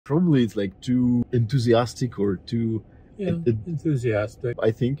probably it's like too enthusiastic or too enthusiastic. I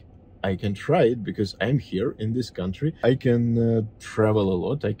think I can try it because I'm here in this country. I can travel a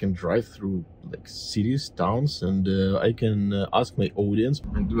lot. I can drive through like cities, towns, and I can ask my audience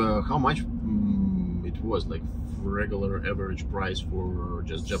and how much it was, like regular average price for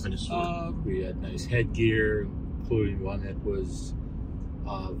just Japanese food. We had nice headgear, including one that was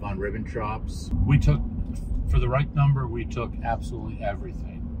von Ribbentrop's. We took, for the right number, we took absolutely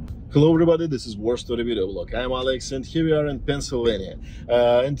everything. Hello everybody, this is WarStory video blog. I'm Alex and here we are in Pennsylvania.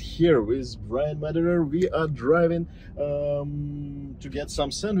 And here with Brian Maederer, we are driving to get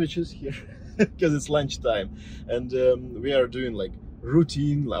some sandwiches here because it's lunchtime. And we are doing like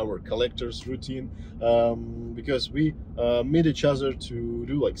routine, our collector's routine, because we meet each other to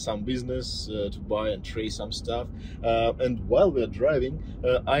do like some business, to buy and trade some stuff. And while we are driving,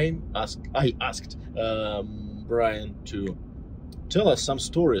 I asked Brian to tell us some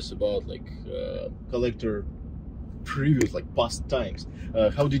stories about like collector previous, like past times.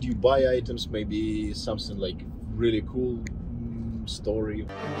 How did you buy items? Maybe something like really cool story.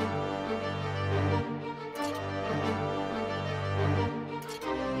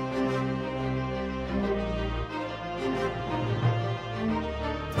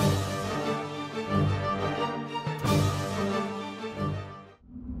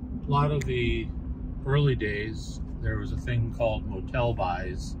 A lot of the early days, there was a thing called motel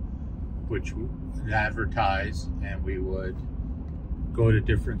buys, which would advertise, and we would go to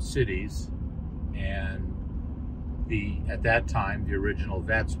different cities, and at that time the original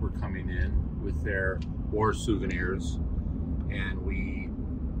vets were coming in with their war souvenirs, and we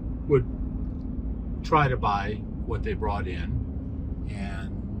would try to buy what they brought in,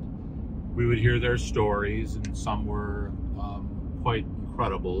 and we would hear their stories, and some were quite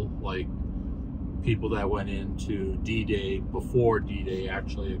incredible, like people that went into D-Day before D-Day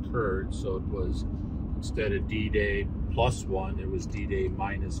actually occurred. So it was, instead of D-Day +1, it was D-Day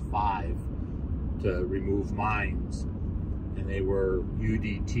 -5 to remove mines. And they were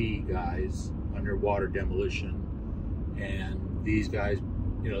UDT guys, underwater demolition. And these guys,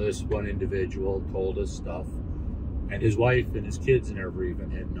 you know, this one individual told us stuff, and his wife and his kids never even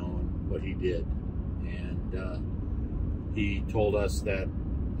had known what he did. And he told us that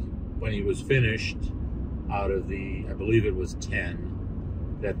when he was finished, out of the, I believe it was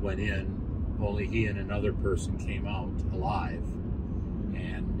 10 that went in, only he and another person came out alive.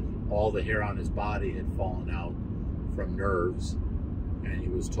 And all the hair on his body had fallen out from nerves. And he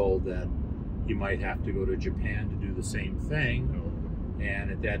was told that he might have to go to Japan to do the same thing. And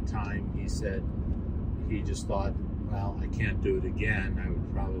at that time, he said, he just thought, well, I can't do it again. I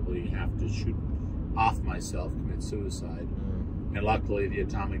would probably have to shoot off myself, commit suicide. And luckily, the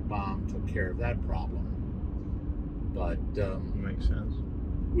atomic bomb took care of that problem. But Makes sense.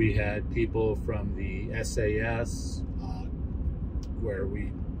 We had people from the SAS where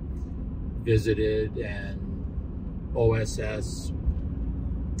we visited, and OSS.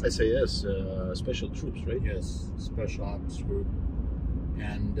 SAS, Special Troops, right? Yes, Special Ops Group.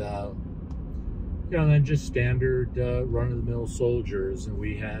 And, you know, then just standard run-of-the-mill soldiers. And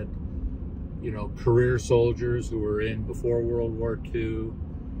we had, you know, career soldiers who were in before World War II,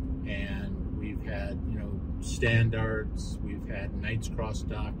 and we've had, you know, standards, we've had Knights Cross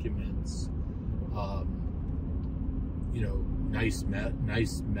documents, you know, nice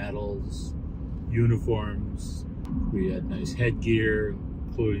medals, uniforms. We had nice headgear,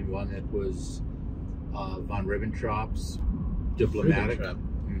 including one that was von Ribbentrop's diplomatic.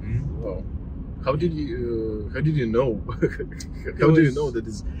 Wow. How did you know? How do you know that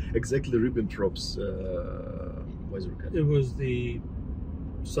is exactly Ribbentrop's visor cut? It was the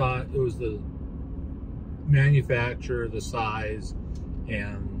size, it was the manufacturer, the size,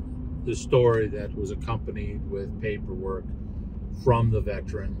 and the story that was accompanied with paperwork from the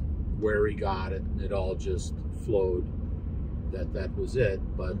veteran, where he got it, and it all just flowed that was it.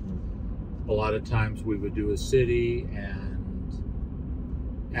 But a lot of times we would do a city, and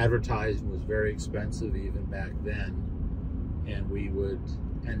advertising was very expensive even back then, and we would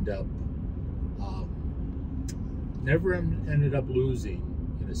end up never ended up losing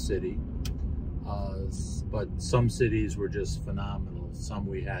in a city, but some cities were just phenomenal. Some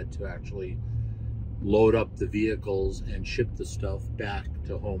we had to actually load up the vehicles and ship the stuff back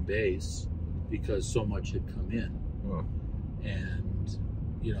to home base because so much had come in. Wow. And,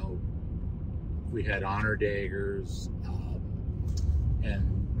 you know, we had honor daggers, and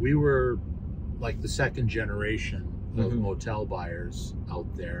we were like the second generation of motel buyers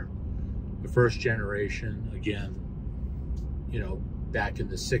out there. The first generation, again, you know, back in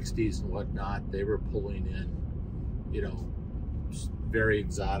the 60s and whatnot, they were pulling in, you know, very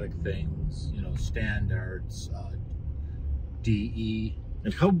exotic things, you know, standards, DE.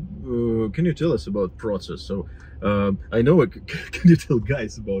 And how can you tell us about process? So I know. Can you tell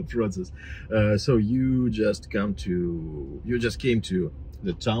guys about process? So you just came to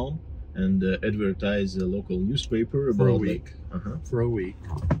the town and advertise a local newspaper about For a week. Like, For a week.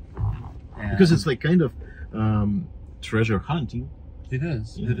 And because it's like kind of treasure hunting. it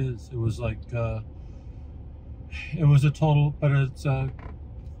is. Yeah. It is. It was like it was a total, but it's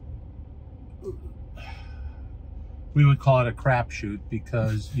we would call it a crapshoot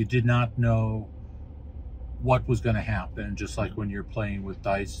because you did not know what was going to happen. Just like when you're playing with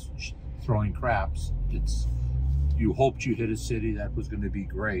dice, throwing craps, you hoped you hit a city that was going to be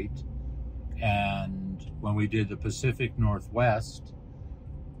great. And when we did the Pacific Northwest,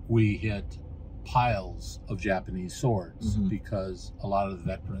 we hit piles of Japanese swords because a lot of the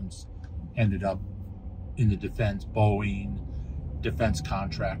veterans ended up in the defense. Boeing, defense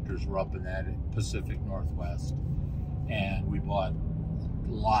contractors were up in that Pacific Northwest. And we bought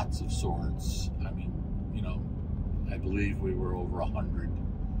lots of swords. I mean, you know, I believe we were over 100.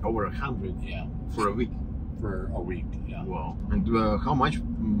 Over 100? Yeah. For a week? For a week, yeah. Wow. And how much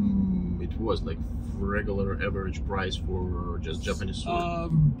it was, like, regular average price for just Japanese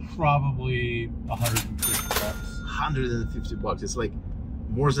sword? Probably 150 bucks. 150 bucks. It's like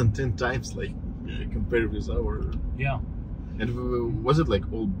more than 10 times, like, compared with our... Yeah. And was it like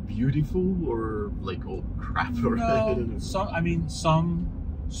all beautiful or like all crap? Or No, I don't know.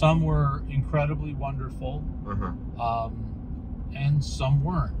 some were incredibly wonderful, and some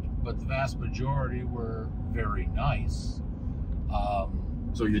weren't. But the vast majority were very nice.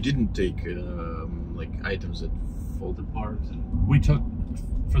 So you didn't take like items that fall apart? We took,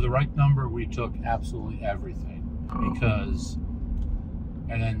 for the right number, we took absolutely everything. Because,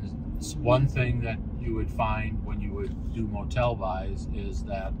 and then one thing that you would find when you would do motel buys is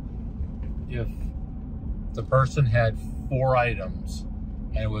that if the person had 4 items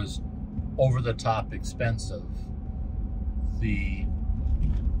and it was over the top expensive, the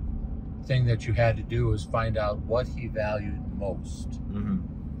thing that you had to do was find out what he valued most.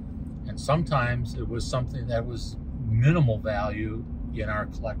 And sometimes it was something that was minimal value in our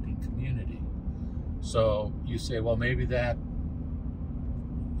collecting community. So you say, well, maybe that,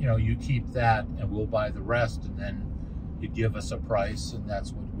 you know, you keep that and we'll buy the rest, and then you give us a price, and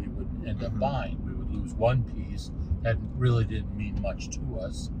that's what we would end up buying. We would lose one piece that really didn't mean much to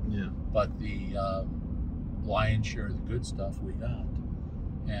us, but the lion's share of the good stuff we got.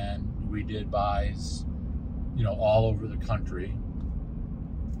 And we did buys, you know, all over the country,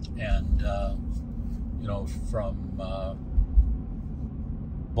 and you know, from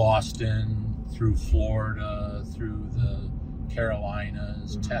Boston through Florida, through the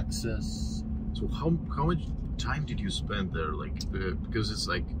Carolinas, Texas. So how much time did you spend there? Like because it's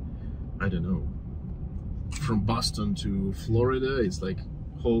like, I don't know, from Boston to Florida, it's like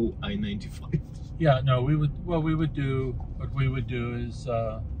whole I-95. Yeah, no, what we would do is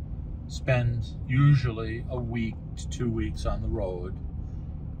spend usually a week to 2 weeks on the road,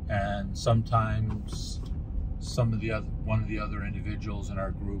 and sometimes one of the other individuals in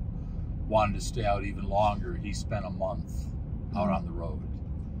our group wanted to stay out even longer. He spent a month out on the road.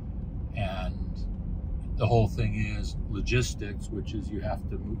 And the whole thing is logistics, which is you have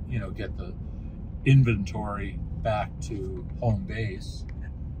to, you know, get the inventory back to home base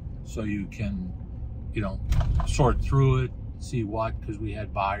so you can, you know, sort through it, see what, because we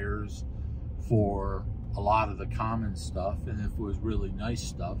had buyers for a lot of the common stuff, and if it was really nice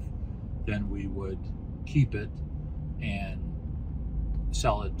stuff, then we would keep it and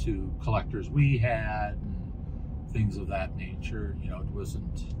sell it to collectors we had and things of that nature. You know, it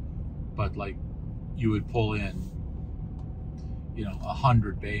wasn't, but like you would pull in, you know,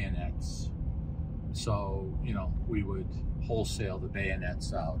 100 bayonets. So, you know, we would wholesale the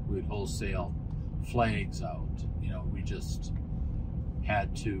bayonets out. We'd wholesale flags out. You know, we just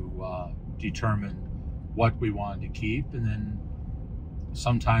had to determine what we wanted to keep. And then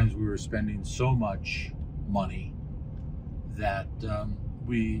sometimes we were spending so much money that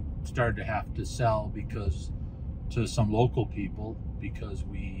we started to have to sell to some local people because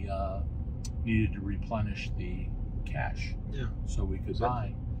we needed to replenish the cash so we could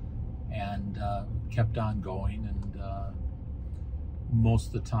buy. And kept on going, and most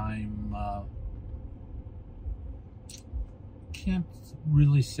of the time can't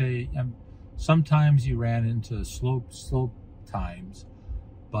really say. Sometimes you ran into slope times,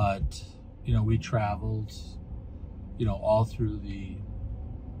 but you know, we traveled, you know, all through the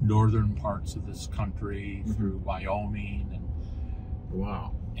northern parts of this country, through Wyoming, and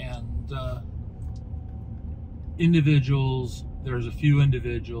wow, and individuals there's a few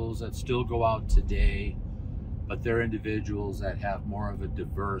individuals that still go out today, but they're individuals that have more of a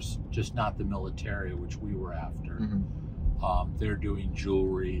diverse, just not the military, which we were after. They're doing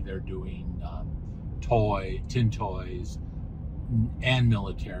jewelry, they're doing tin toys, and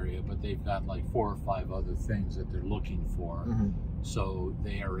military, but they've got like 4 or 5 other things that they're looking for. So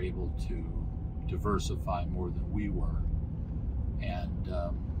they are able to diversify more than we were. And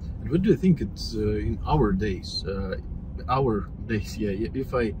what do you think it's in our days? If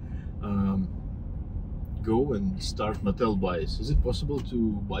I go and start Mattel buys, is it possible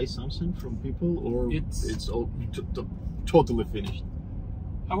to buy something from people, or it's all totally finished?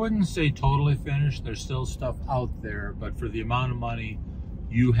 I wouldn't say totally finished. There's still stuff out there, but for the amount of money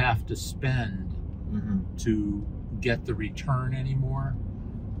you have to spend to get the return anymore,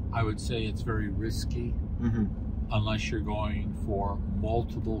 I would say it's very risky unless you're going for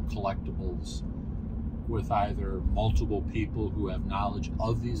multiple collectibles with either multiple people who have knowledge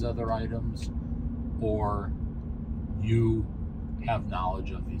of these other items or you have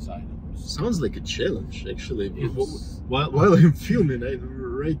knowledge of these items. Sounds like a challenge, actually. While I'm filming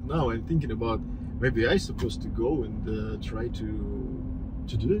right now, I'm thinking about maybe I'm supposed to go and try to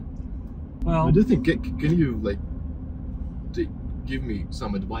do it. Well, what do you think? Can you like give me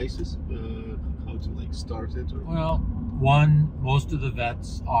some advices how to like start it? Or? Well, most of the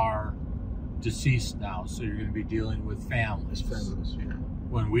vets are deceased now, so you're going to be dealing with families.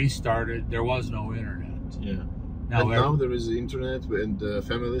 When we started, there was no internet. Now there is the internet, and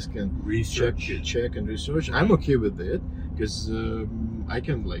families can check and research. Right. I'm okay with that because I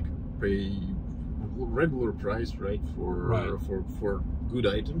can like pay regular price, right, for good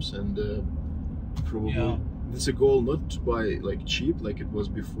items, and probably it's a goal not to buy like cheap like it was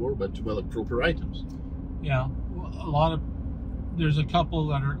before, but to buy like proper items. Yeah, there's a couple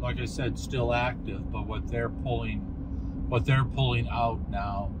that are, like I said, still active, but what they're pulling out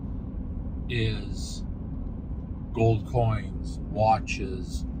now is gold coins,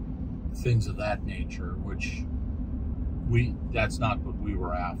 watches, things of that nature, which that's not what we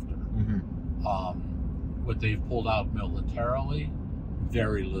were after. What they've pulled out militarily,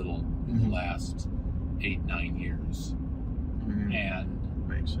 very little in the last 8-9 years. And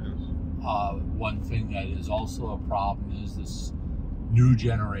makes sense. One thing that is also a problem is this new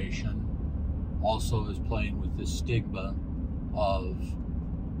generation also is playing with this stigma of,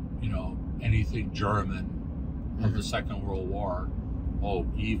 anything German of the Second World War,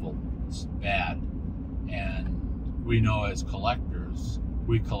 evil, it's bad. And we know as collectors,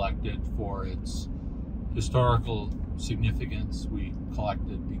 we collect it for its historical significance. We collect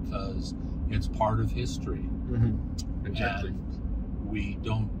it because it's part of history. Exactly. And we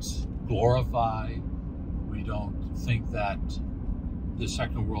don't glorify, we don't think that the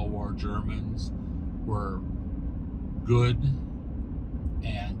Second World War Germans were good,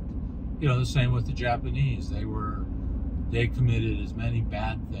 and the same with the Japanese. They committed as many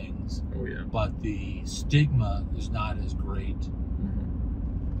bad things, but the stigma is not as great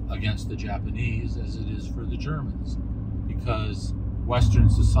against the Japanese as it is for the Germans, because Western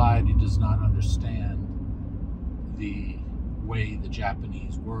society does not understand the way the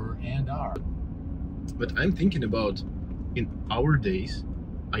Japanese were and are. But I'm thinking about, in our days,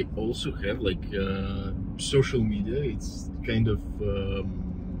 I also have like social media. It's kind of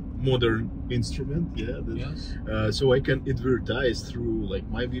modern instrument, so I can advertise through like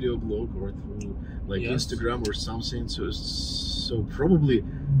my video blog or through like Instagram or something. So probably,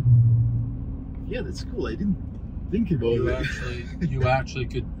 that's cool. I didn't think about it. You actually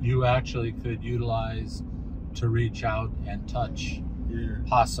could utilize to reach out and touch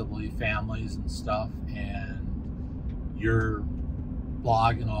possibly families and stuff, and your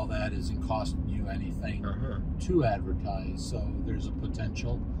blog and all that isn't costing you anything to advertise. So there's a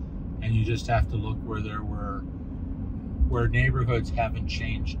potential, and you just have to look where neighborhoods haven't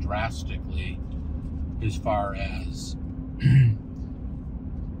changed drastically, as far as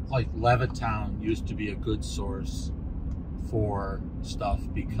like Levittown used to be a good source for stuff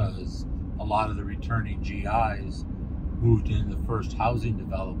because a lot of the returning GIs moved in the first housing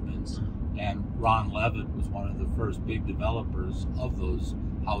developments, and Ron Levitt was one of the first big developers of those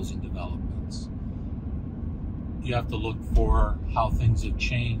housing developments. You have to look for how things have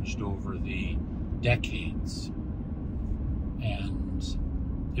changed over the decades and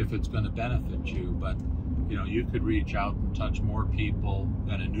if it's going to benefit you. But you could reach out and touch more people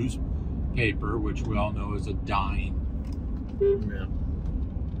than a newspaper, which we all know is a dying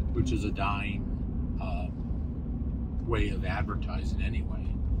way of advertising anyway.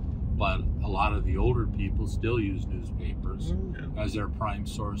 But a lot of the older people still use newspapers as their prime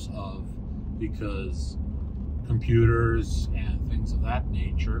source because computers and things of that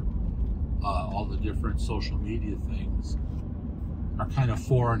nature, all the different social media things, are kind of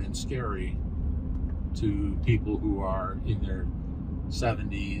foreign and scary to people who are in their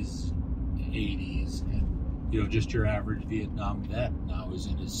 70s, 80s, and just your average Vietnam vet now is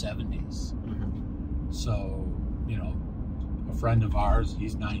in his 70s. Mm-hmm. So, a friend of ours,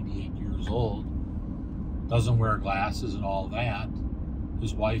 he's 98 years old, doesn't wear glasses and all that.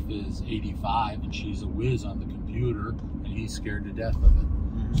 His wife is 85 and she's a whiz on the computer, and he's scared to death of it.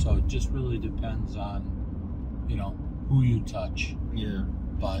 Mm-hmm. So it just really depends on, who you touch. Yeah.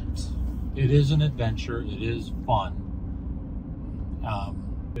 But it is an adventure. It is fun.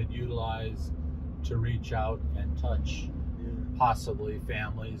 It utilized to reach out and touch possibly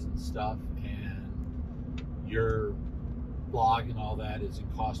families and stuff, and your blog and all that isn't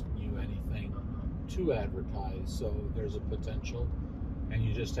costing you anything to advertise, so there's a potential. And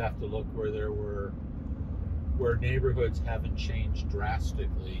you just have to look where neighborhoods haven't changed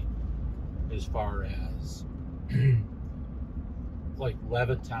drastically, as far as like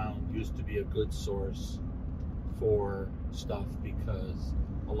Levittown used to be a good source for stuff because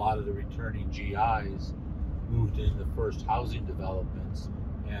a lot of the returning GIs moved in the first housing developments,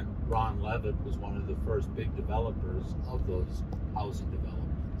 and Ron Levitt was one of the first big developers of those housing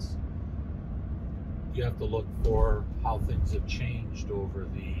developments. You have to look for how things have changed over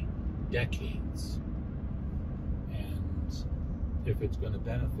the decades and if it's going to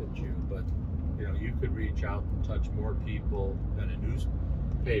benefit you. But you could reach out and touch more people than a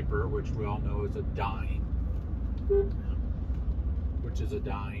newspaper, which we all know is a dying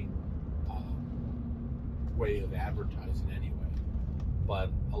way of advertising anyway.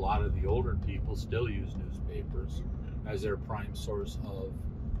 But a lot of the older people still use newspapers as their prime source of,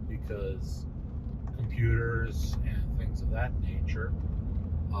 because computers and things of that nature,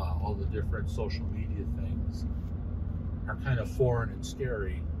 all the different social media things, are kind of foreign and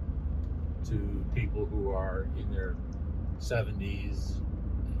scary to people who are in their 70s,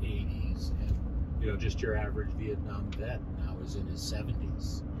 80s, and just your average Vietnam vet now is in his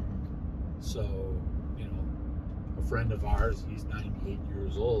 70s. So, a friend of ours, he's 98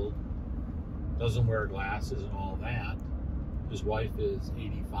 years old, doesn't wear glasses and all that. His wife is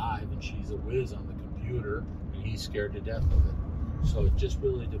 85 and she's a whiz on the computer, and he's scared to death of it. So it just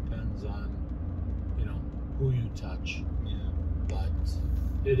really depends on, who you touch. Yeah. But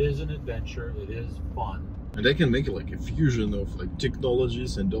it is an adventure. It is fun. And I can make like a fusion of like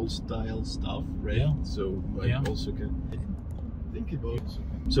technologies and old style stuff, right? Yeah. So I Yeah. also can think about.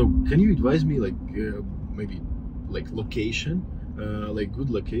 So can you advise me like maybe like location, like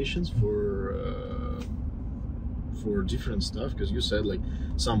good locations for different stuff? Because you said like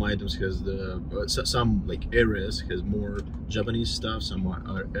some items has the some like areas has more Japanese stuff, some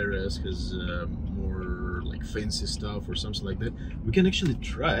areas has more like fancy stuff or something like that. We can actually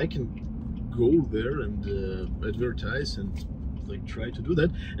try. I can go there and advertise and like try to do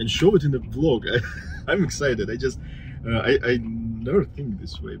that and show it in the vlog. I'm excited. I never think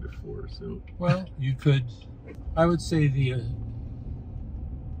this way before. So well, you could. I would say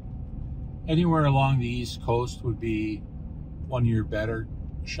anywhere along the East Coast would be one of your better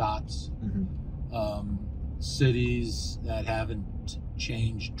shots. Mm-hmm. Cities that haven't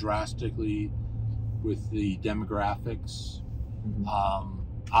changed drastically with the demographics. Mm-hmm.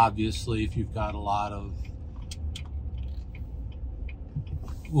 Obviously, if you've got a lot of,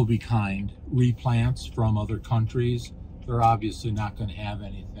 we'll be kind, replants from other countries, they're obviously not going to have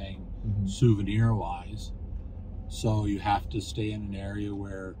anything Mm-hmm. souvenir-wise. So you have to stay in an area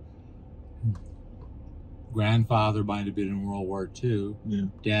where grandfather might have been in World War II, Yeah.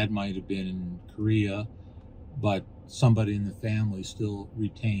 dad might have been in Korea, but somebody in the family still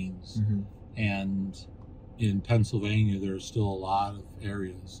retains. Mm-hmm. And in Pennsylvania, there are still a lot of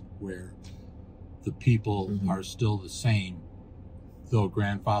areas where the people Mm-hmm. are still the same, though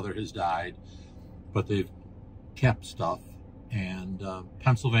grandfather has died, but they've kept stuff. And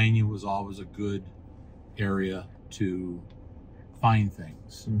Pennsylvania was always a good area to find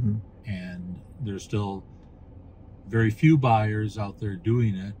things. Mm-hmm. And there's still very few buyers out there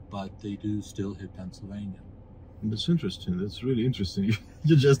doing it, but they do still hit Pennsylvania. That's interesting. That's really interesting.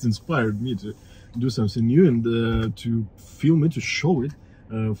 You just inspired me to do something new and to film it, to show it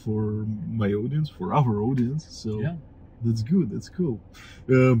for my audience, for our audience. So Yeah. that's good. That's cool.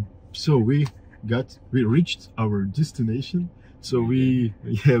 So we reached our destination. So we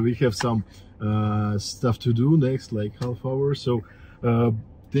have some stuff to do next, like half hour. So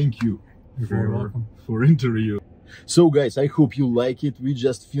thank you You're very welcome. for interview. So guys, I hope you like it. We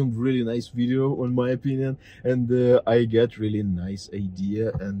just filmed really nice video, on my opinion, and I get really nice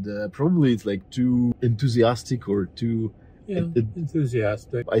idea, and probably it's like too enthusiastic or too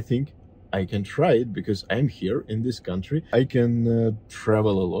enthusiastic. I think I can try it because I'm here in this country. I can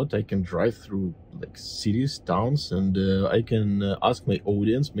travel a lot. I can drive through like cities, towns, and I can ask my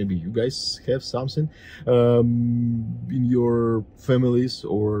audience. Maybe you guys have something in your families,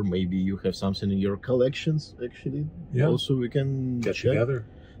 or maybe you have something in your collections. Actually, yeah. Also, we can get check. Together.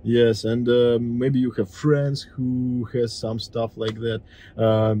 Yes, and maybe you have friends who has some stuff like that.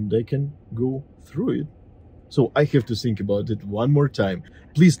 They can go through it. So I have to think about it one more time.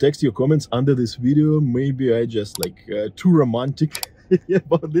 Please text your comments under this video. Maybe I just like too romantic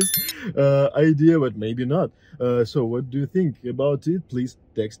about this idea, but maybe not. So what do you think about it? Please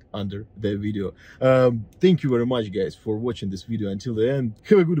text under the video. Thank you very much, guys, for watching this video until the end.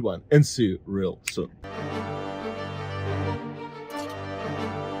 Have a good one and see you real soon.